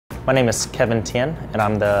My name is Tien, and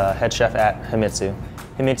I'm the head chef at Himitsu.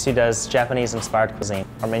 Himitsu does Japanese-inspired cuisine.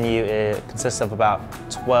 Our menu consists of about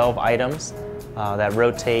 12 items that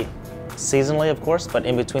rotate seasonally, of course, but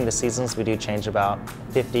in between the seasons we do change about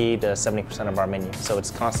 50 to 70% of our menu, so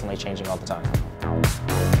it's constantly changing all the time.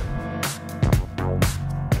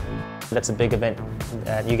 That's a big event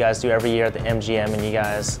that you guys do every year at the MGM, and you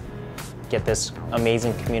guys get this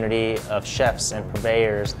amazing community of chefs and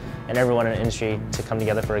purveyors and everyone in the industry to come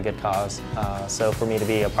together for a good cause. So for me to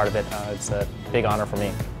be a part of it, it's a big honor for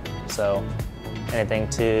me. So anything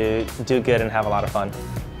to do good and have a lot of fun.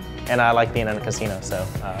 And I like being in a casino, so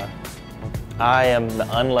I am the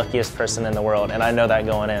unluckiest person in the world, and I know that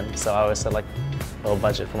going in, so I always set like a little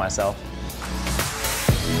budget for myself.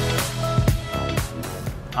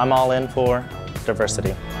 I'm all in for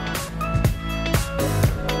diversity.